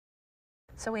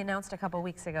So we announced a couple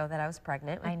weeks ago that I was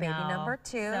pregnant with baby number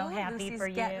 2. So happy Lucy's for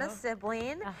you. getting a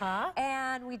sibling.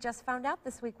 And we just found out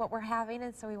this week what we're having,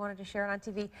 and so we wanted to share it on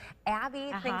TV.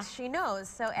 Abby thinks she knows.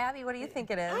 So Abby, what do you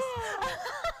think it is?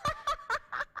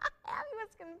 Abby was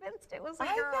convinced it was a girl.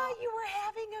 I thought you were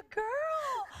having a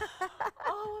girl.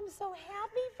 Oh, I'm so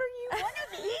happy for you. One of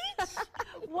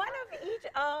each. One of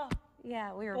each. Oh.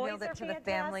 Yeah, we revealed it to the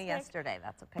family yesterday.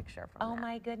 That's a picture from Oh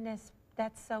my goodness.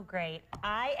 That's so great.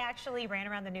 I actually ran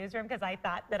around the newsroom because I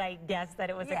thought that I guessed that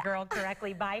it was a girl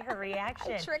correctly by her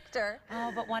reaction. I tricked her.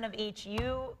 Oh, but one of each.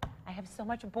 I have so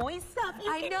much boy stuff.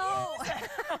 I know.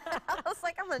 I was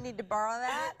like, I'm going to need to borrow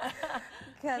that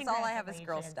because all I have is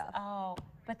girl stuff. Oh,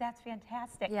 but that's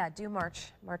fantastic. Yeah, due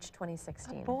March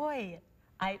 2016. Oh, boy.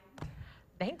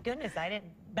 Thank goodness I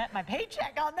didn't bet my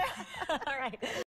paycheck on that. All right.